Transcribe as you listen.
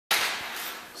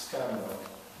Scandal.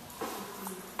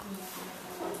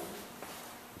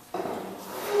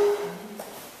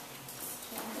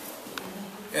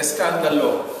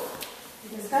 Escándalo.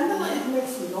 Escándalo, it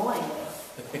makes noise.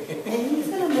 And he's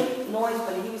going to make noise,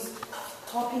 but he was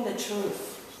talking the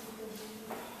truth.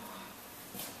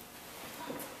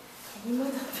 You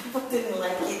know that people didn't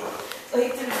like it, so he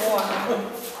did more.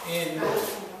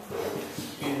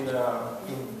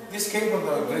 This came from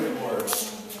the Greek word.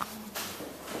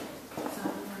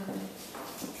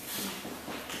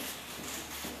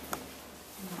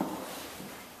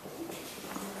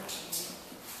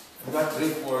 And that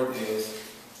Greek word is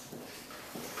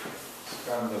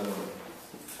scandalo.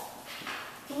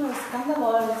 Well,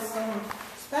 scandalo is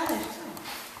Spanish too.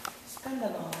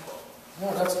 Scandalo. No,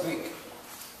 that's Greek.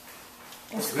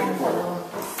 Escándalo.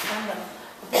 Escándalo.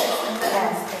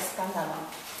 Escándalo.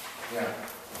 Yeah.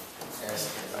 Yes.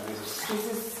 This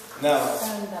is Now,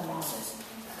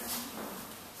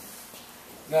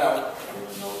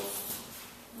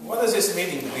 what does this mean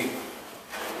in Greek?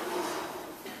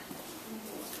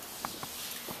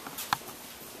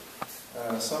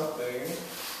 Something.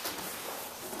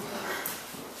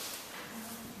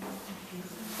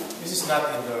 This is not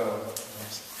in the.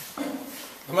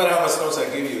 No matter how much notes I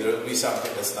give you, there will be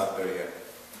something that's not there yet.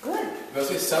 Good.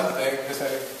 Because it's something.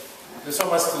 There's so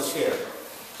much to share.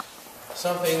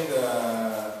 Something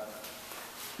that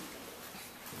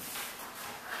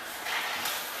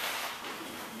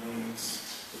means.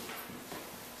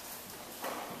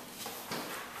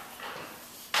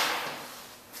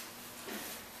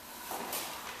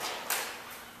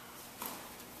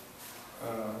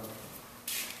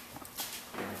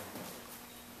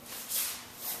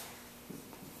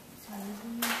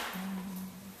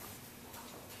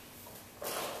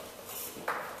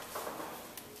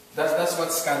 That's what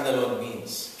scandalon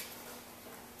means.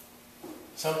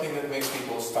 Something that makes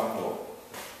people stumble.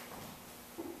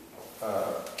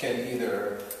 Can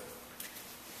either...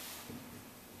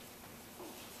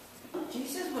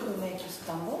 Jesus wouldn't make you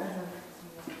stumble.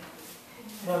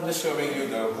 No, I'm just showing you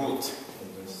the root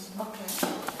of this. Okay.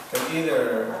 Can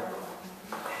either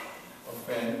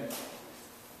offend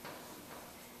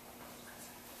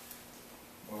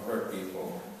or hurt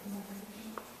people.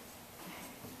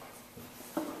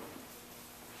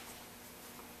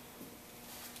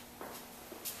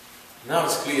 Now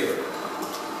it's clear.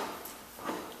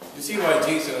 You see why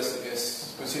Jesus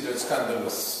is considered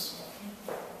scandalous?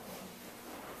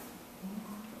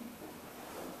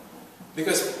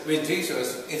 Because with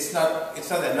Jesus, it's not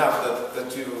enough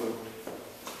that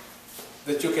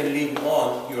you can live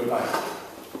on your life.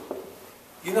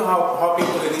 You know how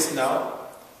people it is now?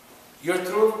 Your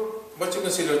truth, what you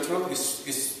consider truth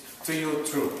is to you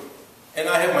truth. And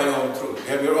I have my own truth.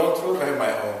 You have your own truth, I have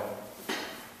my own.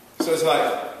 So it's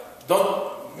like,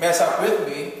 don't mess up with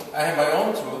me. I have my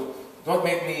own truth. Don't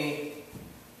make me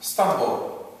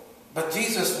stumble. But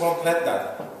Jesus won't let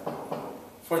that.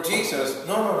 For Jesus,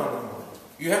 no.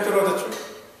 You have to know the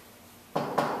truth.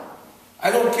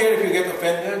 I don't care if you get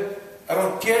offended. I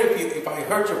don't care if I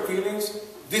hurt your feelings.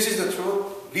 This is the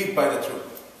truth. Live by the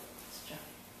truth.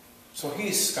 So he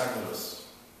is scandalous.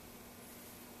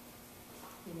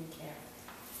 He didn't care.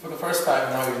 For the first time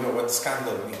now you know what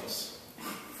scandal means.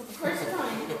 For the first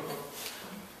time.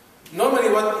 Normally,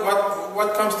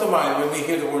 what comes to mind when we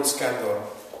hear the word scandal?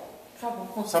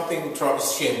 Trouble. Something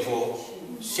shameful,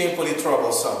 shamefully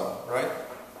troublesome, right?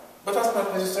 But that's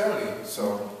not necessarily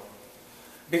so.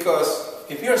 Because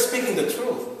if you're speaking the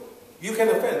truth, you can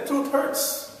offend. Truth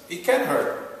hurts. It can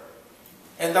hurt.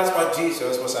 And that's what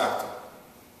Jesus was after.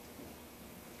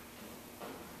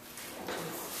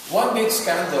 One big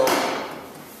scandal,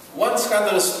 one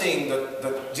scandalous thing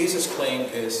that Jesus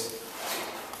claimed is,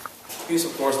 he's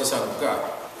of course the Son of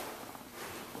God.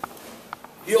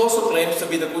 He also claims to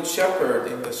be the Good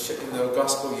Shepherd in the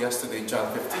Gospel yesterday,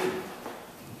 John 15.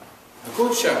 The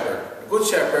Good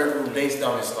Shepherd who lays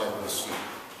down his life for the sheep.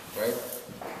 Right?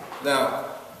 Now,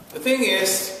 the thing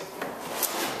is,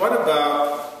 what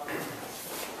about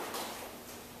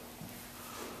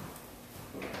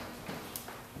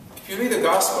if you read the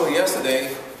Gospel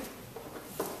yesterday,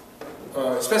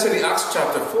 especially Acts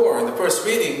chapter 4, in the first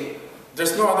reading,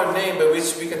 there's no other name by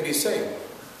which we can be saved.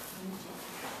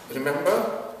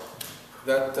 Remember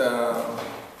that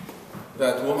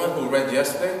woman who read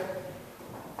yesterday?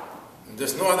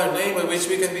 There's no other name by which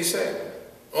we can be saved.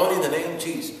 Only the name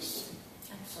Jesus.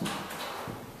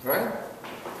 Right?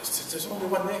 There's only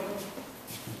one name.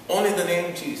 Only the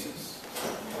name Jesus.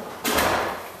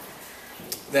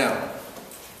 Now,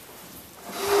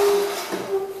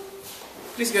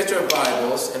 please get your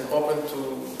Bibles and open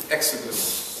to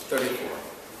Exodus 34.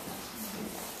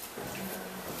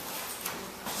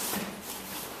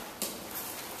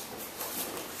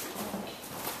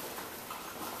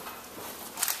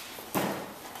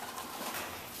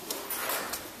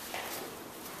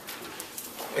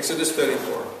 Exodus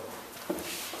 34.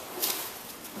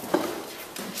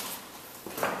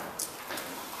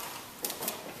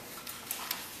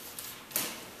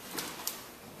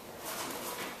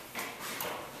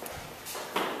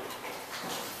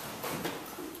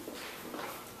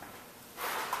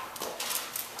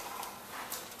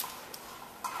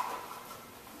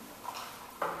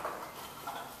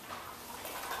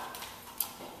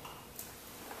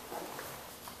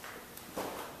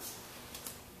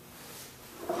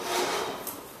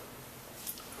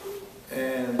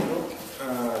 And look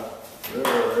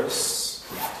at verse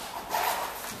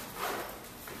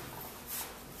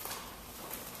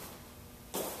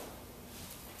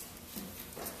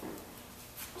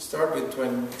start with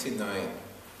 29.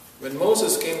 When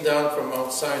Moses came down from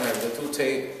Mount Sinai with the two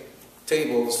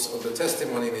tables of the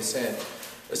testimony in his hand,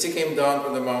 as he came down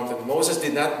from the mountain, Moses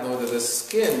did not know that the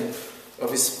skin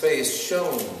of his face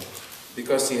shone,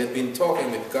 because he had been talking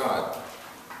with God.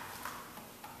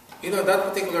 You know, that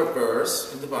particular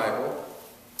verse in the Bible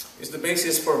is the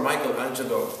basis for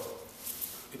Michelangelo.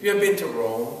 If you have been to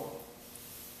Rome,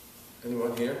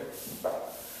 anyone here?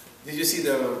 Did you see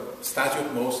the statue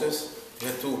of Moses? He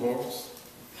had two horns.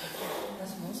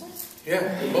 That's Moses?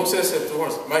 Yeah, Moses had two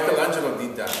horns. Michelangelo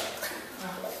did that.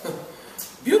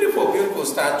 Beautiful, beautiful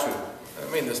statue. I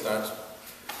mean the statue.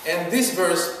 And this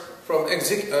verse from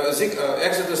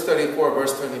Exodus 34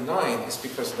 verse 29 is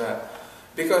because of that.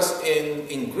 Because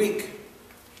in Greek,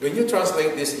 when you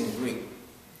translate this in Greek,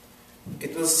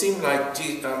 it will seem like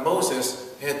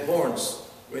Moses had horns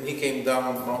when he came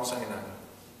down Mount Sinai.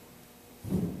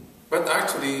 But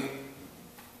actually,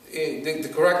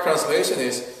 the correct translation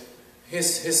is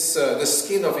the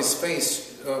skin of his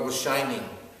face was shining.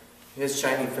 He has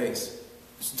shiny face.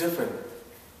 It's different.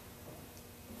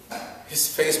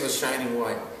 His face was shining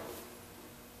white.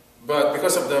 But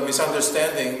because of the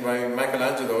misunderstanding by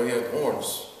Michelangelo, he had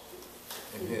horns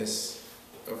in his.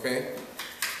 Okay?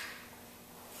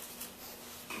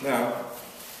 Now,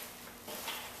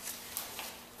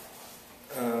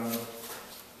 I'm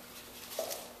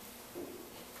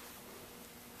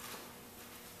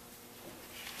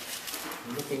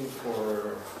looking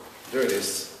for, there it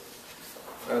is.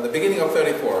 The beginning of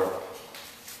 34.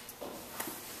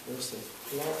 Where's the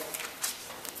plot?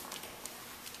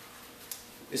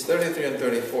 It's 33 and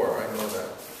 34, I know that.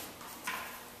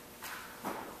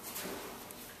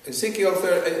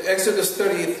 Exodus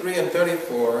 33 and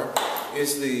 34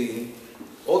 is the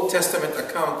Old Testament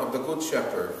account of the Good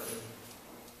Shepherd.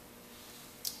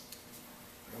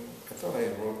 I thought I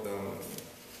wrote down.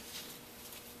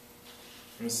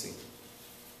 Let me see.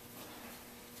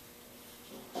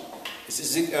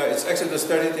 It's Exodus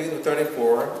 33 to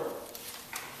 34.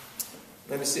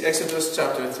 Let me see, Exodus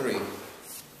chapter 3.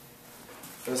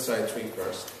 Let's try 3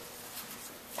 first.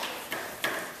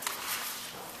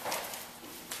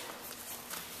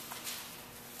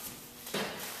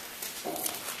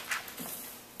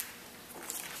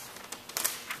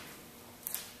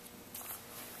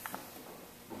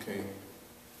 Okay.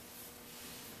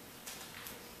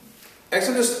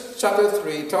 Exodus chapter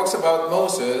 3 talks about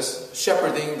Moses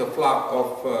shepherding the flock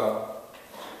of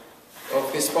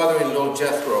his father-in-law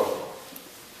Jethro.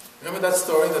 Remember that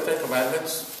story in the Ten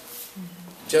Commandments?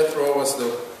 Jethro was the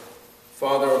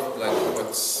father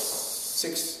of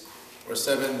 6 or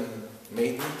 7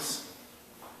 maidens.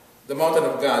 The mountain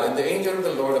of God. And the angel of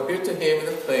the Lord appeared to him in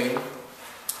the plain.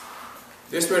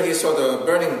 This is where he saw the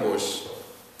burning bush.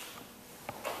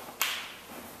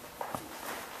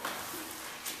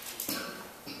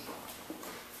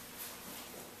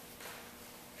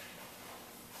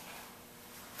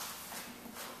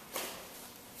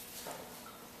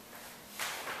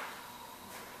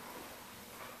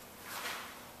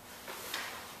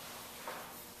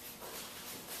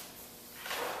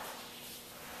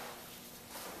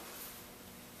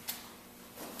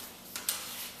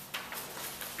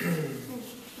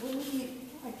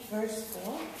 Verse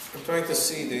 4? I'm trying to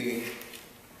see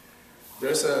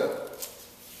there's a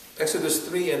Exodus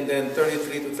 3 and then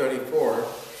 33 to 34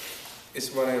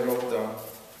 is what I wrote down.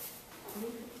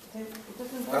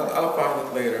 I'll find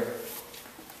it later.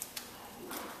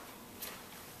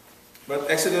 But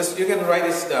Exodus, you can write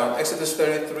this down. Exodus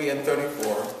 33 and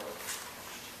 34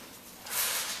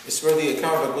 is where the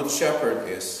account of a good shepherd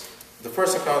is. The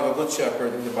first account of a good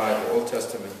shepherd in the Bible, Old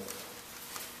Testament.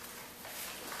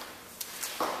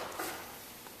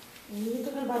 You're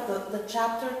talking about the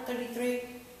chapter 33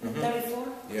 and 34?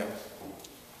 Yeah.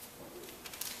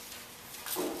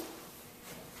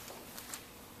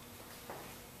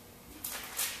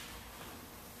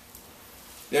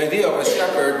 The idea of a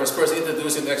shepherd was first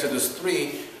introduced in Exodus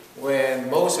 3 when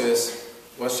Moses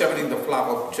was shepherding the flock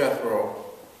of Jethro.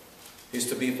 his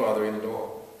to-be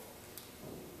father-in-law.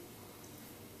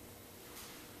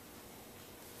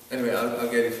 Anyway, I'll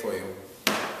get it for you.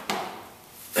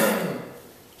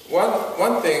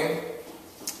 One thing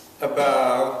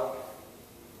about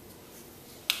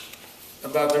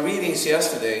the readings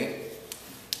yesterday,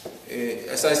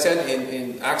 as I said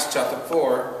in Acts chapter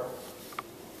 4,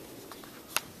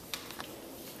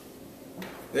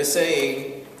 they're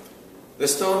saying the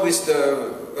stone which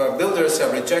the builders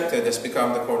have rejected has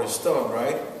become the cornerstone,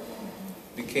 right?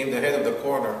 Became the head of the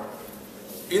corner.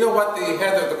 You know what the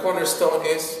head of the cornerstone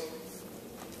is?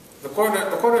 The corner,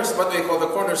 what they call the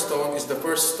cornerstone, is the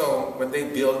first stone when they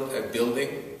build a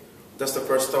building. That's the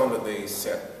first stone that they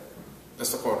set.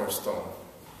 That's the cornerstone.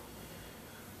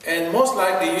 And most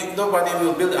likely, nobody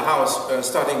will build a house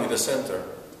starting with the center.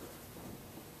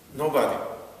 Nobody.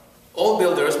 All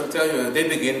builders will tell you that they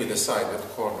begin with the side, with the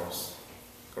corners.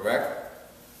 Correct?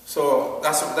 So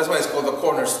that's why it's called the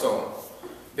cornerstone.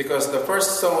 Because the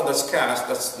first stone that's cast,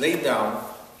 that's laid down,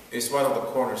 is one of the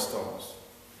cornerstones.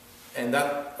 And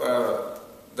that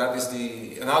is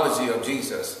the analogy of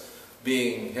Jesus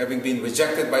having been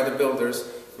rejected by the builders,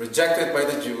 rejected by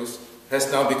the Jews, has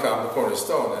now become the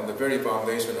cornerstone and the very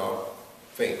foundation of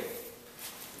faith.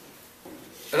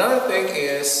 Another thing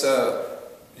is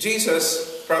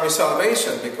Jesus promised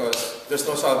salvation, because there's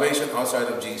no salvation outside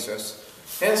of Jesus.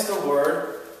 Hence the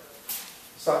word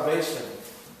salvation.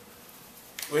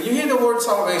 When you hear the word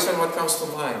salvation, what comes to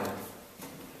mind?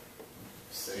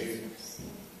 Saved.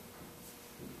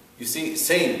 You see,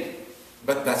 saved.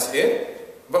 But that's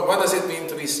it? But what does it mean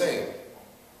to be saved?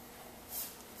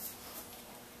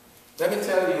 Let me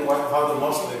tell you how the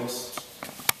Muslims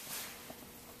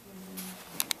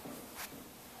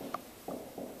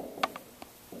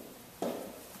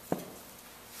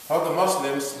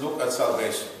look at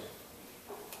salvation.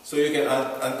 So you can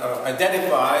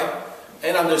identify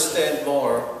and understand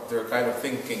more their kind of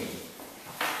thinking.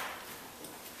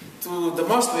 To the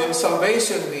Muslims,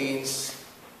 salvation means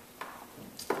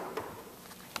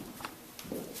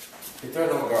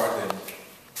eternal garden.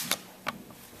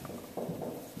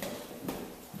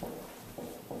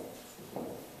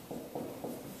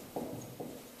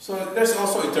 So there's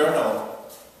also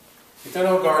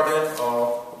eternal garden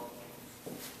of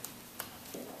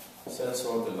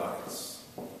sensual delights.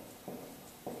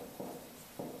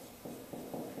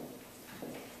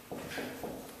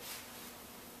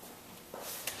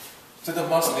 To the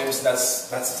Muslims, that's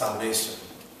salvation.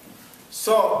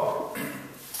 So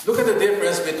look at the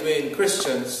difference between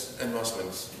Christians and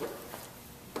Muslims.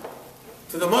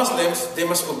 To the Muslims, they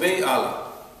must obey Allah.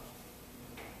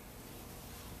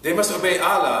 They must obey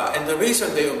Allah, and the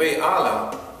reason they obey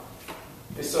Allah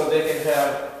is so they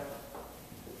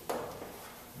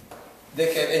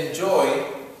can enjoy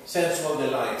sensual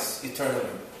delights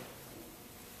eternally.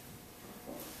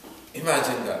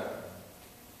 Imagine that.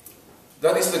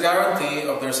 That is the guarantee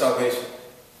of their salvation.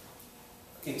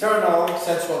 Eternal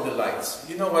sensual delights.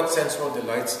 You know what sensual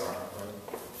delights are?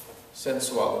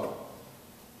 Sensual.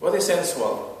 What is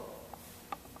sensual?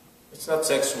 It's not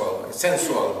sexual, it's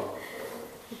sensual.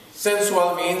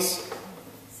 Sensual means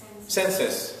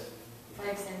senses.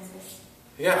 Five senses.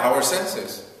 Yeah, our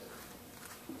senses.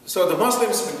 So the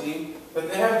Muslims believe that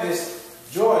they have this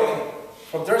joy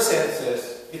from their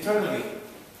senses eternally.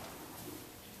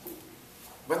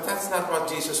 But that's not what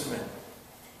Jesus meant.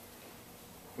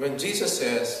 When Jesus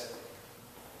says,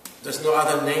 there's no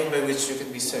other name by which you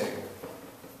can be saved.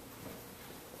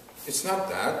 It's not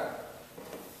that.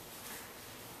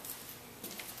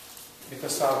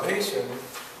 Because salvation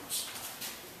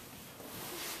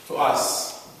to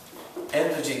us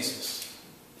and to Jesus,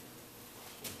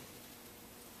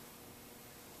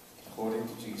 according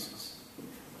to Jesus.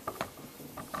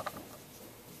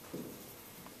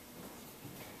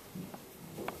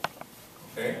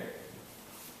 Okay?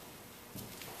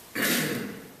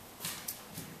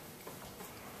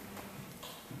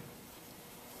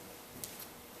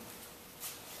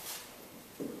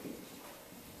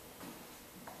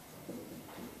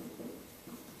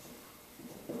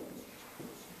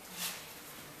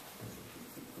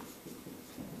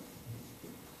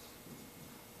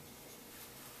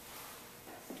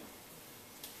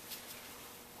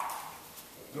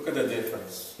 Look at the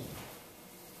difference.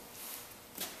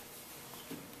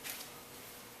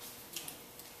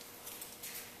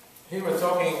 Here we're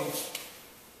talking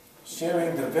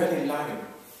sharing the very life.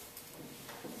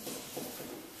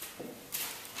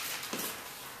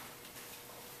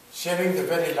 Sharing the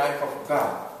very life of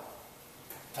God.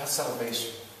 That's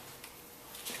salvation.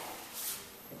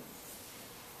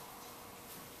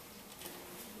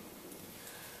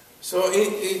 So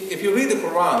if you read the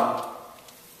Quran,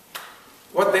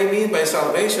 what they mean by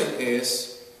salvation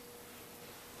is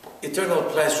eternal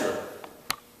pleasure.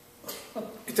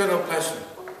 Eternal pleasure.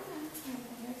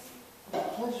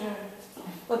 Pleasure.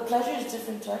 But pleasure is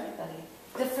different to everybody.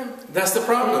 Different. That's the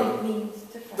problem. Means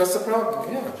different. That's the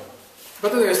problem, yeah.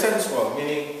 But they're sensual,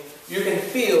 meaning you can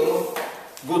feel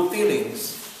good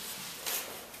feelings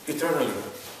eternally.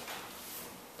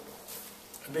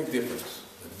 A big difference.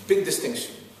 A big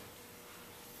distinction.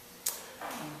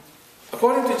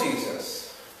 According to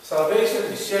Jesus, salvation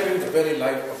is sharing the very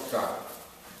life of God.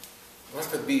 What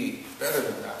could be better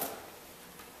than that?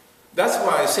 That's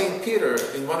why St. Peter,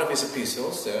 in one of his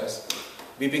epistles, says,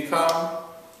 we become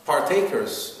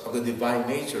partakers of the divine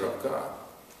nature of God.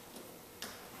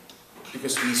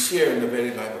 Because we share in the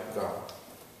very life of God.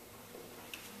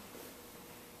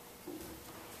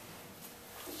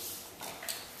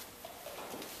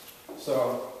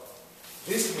 So,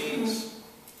 this means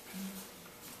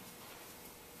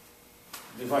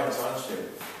divine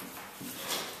sonship.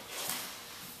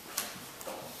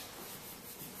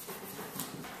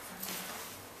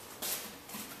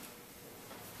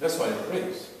 That's what it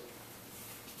brings.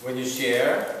 When you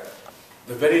share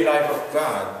the very life of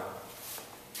God,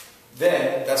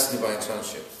 then that's divine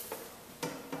sonship.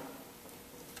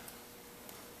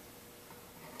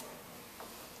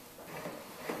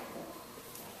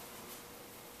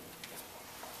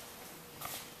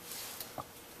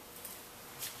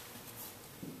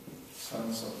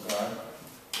 Sons of God.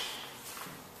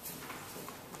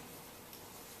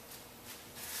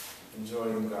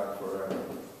 Enjoying God forever.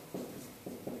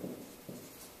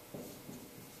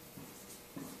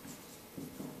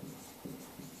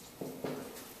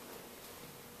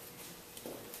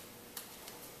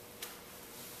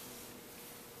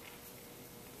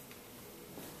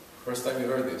 First time you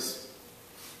heard this.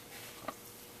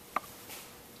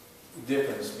 The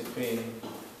difference between...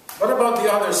 What about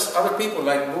the other people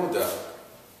like Buddha?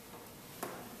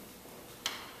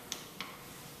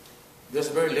 There's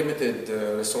very limited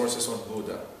resources on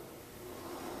Buddha.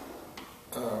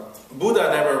 Buddha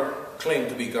never claimed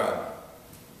to be God.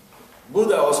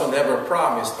 Buddha also never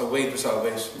promised a way to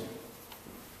salvation.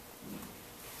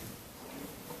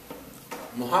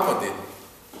 Muhammad did.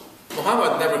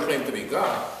 Muhammad never claimed to be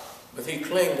God. But he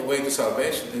claimed the way to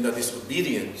salvation, and that is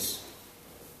obedience.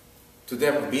 To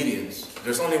them, obedience.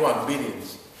 There's only one,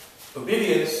 obedience.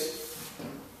 Obedience,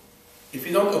 if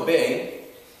you don't obey,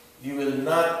 you will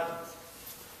not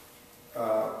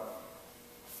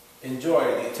enjoy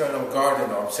the eternal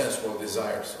garden of sensual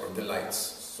desires or delights.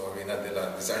 Sorry, not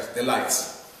desires,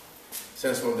 delights.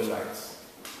 Sensual delights.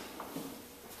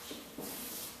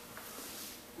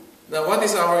 Now, what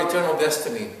is our eternal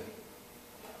destiny?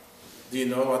 Do you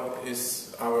know what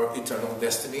is our eternal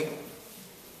destiny?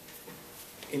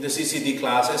 In the CCD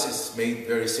classes, it's made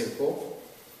very simple.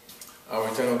 Our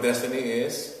eternal destiny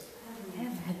is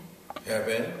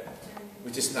heaven,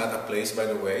 which is not a place, by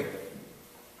the way.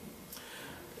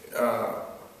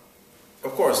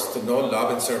 Of course, to know,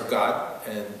 love, and serve God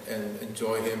and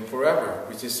enjoy Him forever,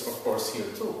 which is, of course, here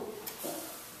too.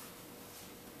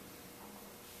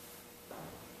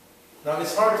 Now,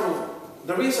 it's hard to...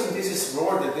 The reason this is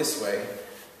worded this way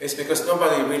is because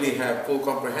nobody really have full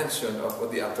comprehension of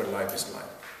what the afterlife is like.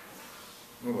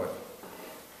 Nobody.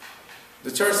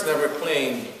 The church never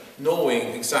claimed knowing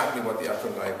exactly what the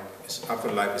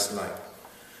afterlife is like.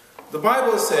 The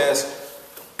Bible says,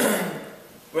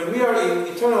 when we are in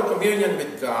eternal communion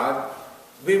with God,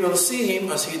 we will see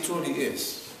Him as He truly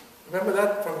is. Remember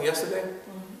that from yesterday?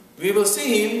 Mm-hmm. We will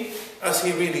see Him as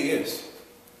He really is.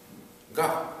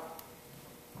 God.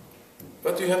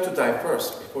 But you have to die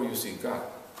first before you see God.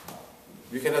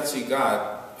 You cannot see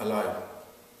God alive.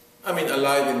 I mean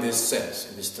alive in this sense,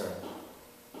 in this term.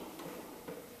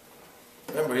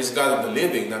 Remember, He's God of the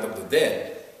living, not of the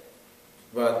dead.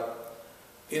 But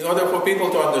in order for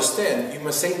people to understand, you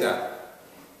must say that.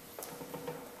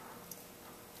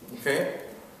 Okay?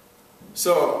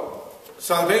 So,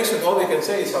 salvation, all we can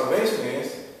say is salvation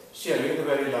is sharing the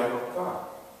very life of God.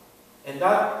 And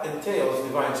that entails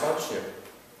divine sonship.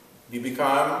 We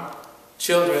become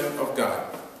children of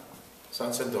God,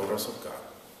 sons and daughters of God.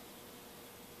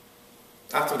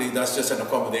 Actually, that's just an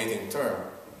accommodating term.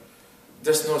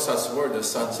 There's no such word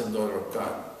as sons and daughters of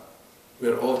God.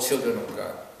 We're all children of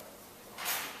God.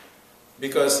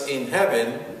 Because in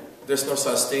heaven, there's no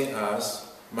such thing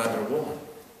as man or woman.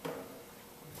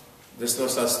 There's no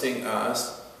such thing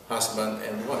as husband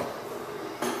and wife.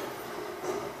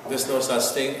 There's no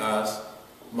such thing as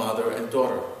mother and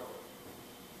daughter.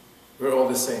 We're all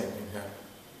the same in heaven.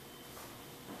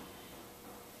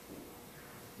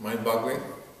 Mind-boggling?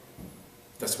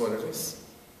 That's what it is.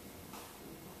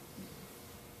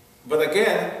 But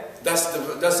again, that's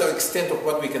the extent of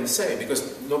what we can say,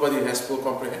 because nobody has full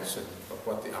comprehension of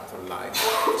what the afterlife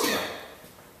is like.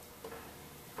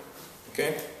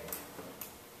 Okay?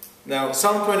 Now,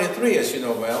 Psalm 23, as you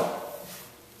know well,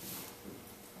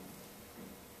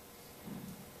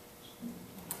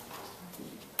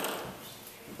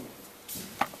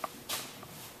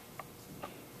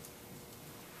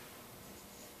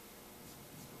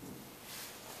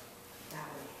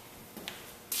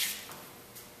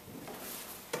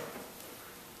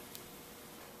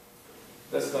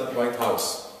 that's not White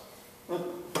House.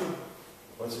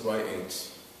 What's YH?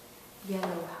 Yellow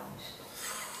house.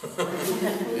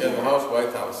 Yellow House,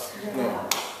 White House. No.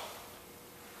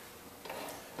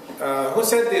 Who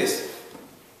said this?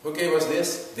 Who gave us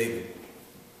this? David.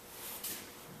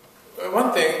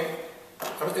 One thing,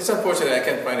 it's unfortunate I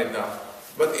can't find it now,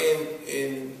 but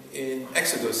in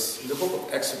Exodus, in the book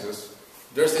of Exodus,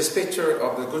 there's this picture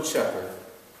of the Good Shepherd.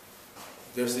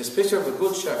 There's this picture of the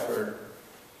Good Shepherd,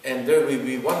 and there will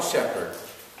be one shepherd.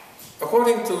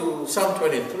 According to Psalm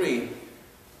 23,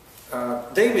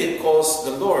 David calls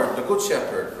the Lord the Good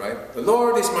Shepherd, right? The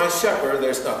Lord is my shepherd,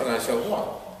 there's nothing I shall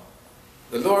want.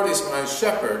 The Lord is my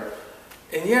shepherd.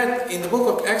 And yet, in the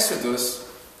book of Exodus,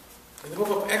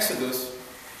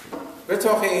 we're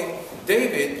talking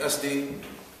David as the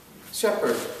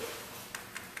shepherd.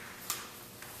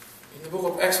 In the book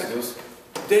of Exodus,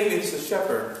 David is the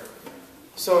shepherd.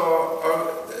 So,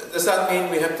 does that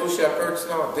mean we have two shepherds?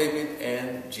 No, David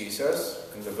and Jesus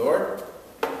and the Lord?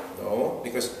 No,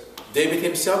 because David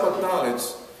himself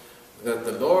acknowledged that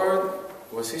the Lord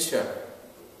was his shepherd.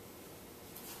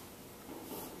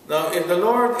 Now, if the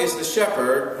Lord is the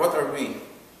shepherd, what are we?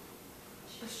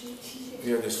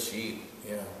 We are the sheep,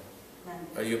 yeah.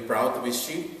 Are you proud to be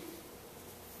sheep?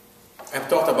 I've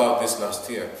talked about this last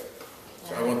year,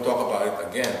 so I won't talk about it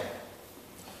again.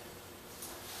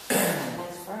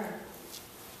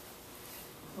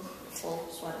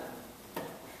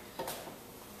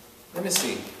 Let me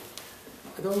see.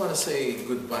 I don't want to say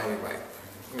goodbye right.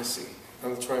 Let me see.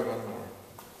 I'll try one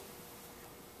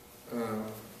more.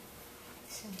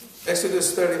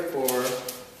 Exodus 34.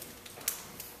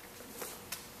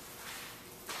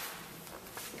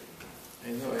 I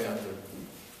know I under.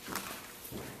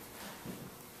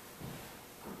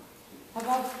 How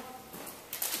about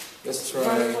Let's try.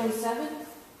 verse 27?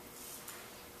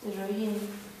 Is reading.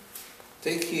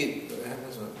 Take heed.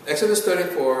 Exodus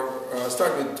 34,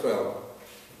 start with 12.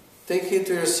 Take heed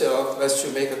to yourself, lest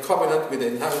you make a covenant with the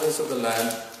inhabitants of the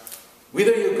land,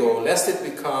 whither you go, lest it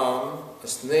become a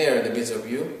snare in the midst of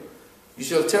you. You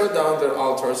shall tear down their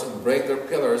altars and break their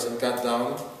pillars and cut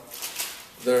down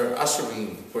their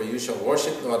asherim, for you shall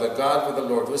worship no other God but the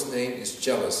Lord, whose name is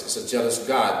jealous, is a jealous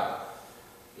God.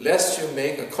 Lest you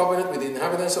make a covenant with the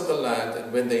inhabitants of the land,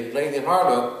 and when they play the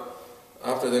harlot,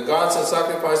 after the gods have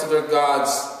sacrificed to their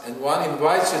gods, and one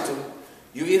invites you to,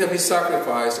 you eat of his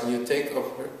sacrifice, and you take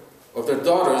of their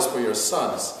daughters for your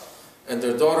sons, and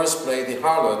their daughters play the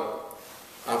harlot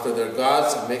after their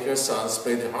gods, and make your sons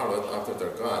play the harlot after their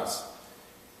gods.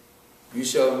 You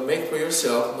shall make for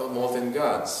yourself no molten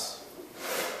gods.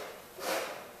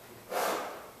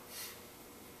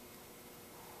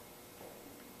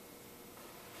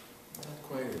 Not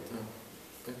quite it, huh?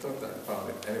 I thought I found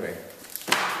it. Anyway.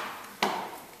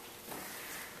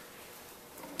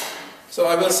 So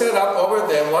I will set up over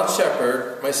them one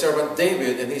shepherd, my servant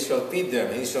David, and he shall feed them.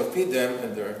 And he shall feed them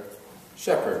and their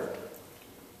shepherd,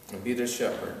 and be their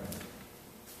shepherd.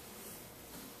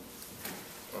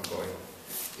 Oh boy,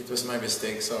 it was my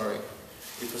mistake. Sorry,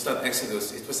 it was not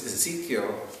Exodus. It was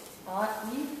Ezekiel.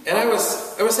 And I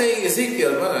was saying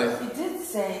Ezekiel, wasn't I? You did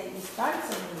say, you started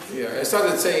saying Ezekiel. Yeah, I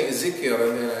started saying Ezekiel,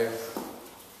 and then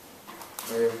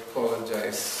I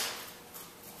apologize.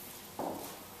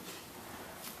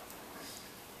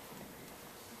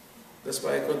 That's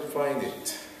why I couldn't find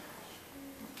it.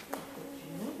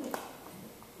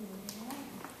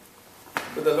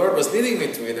 But the Lord was leading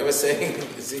me to it. I was saying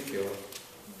Ezekiel.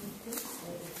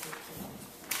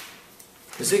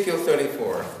 Ezekiel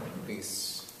 34,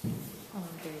 please. Oh,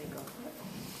 there you go.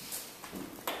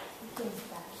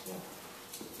 Back here.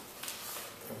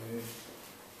 Okay.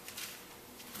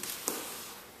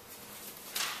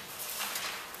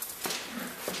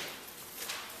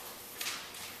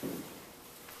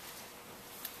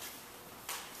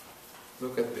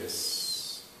 Look at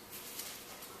this.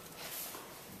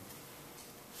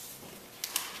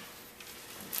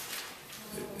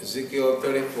 Ezekiel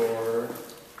 34.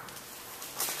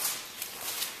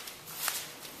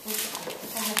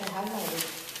 I have it highlighted.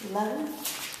 11?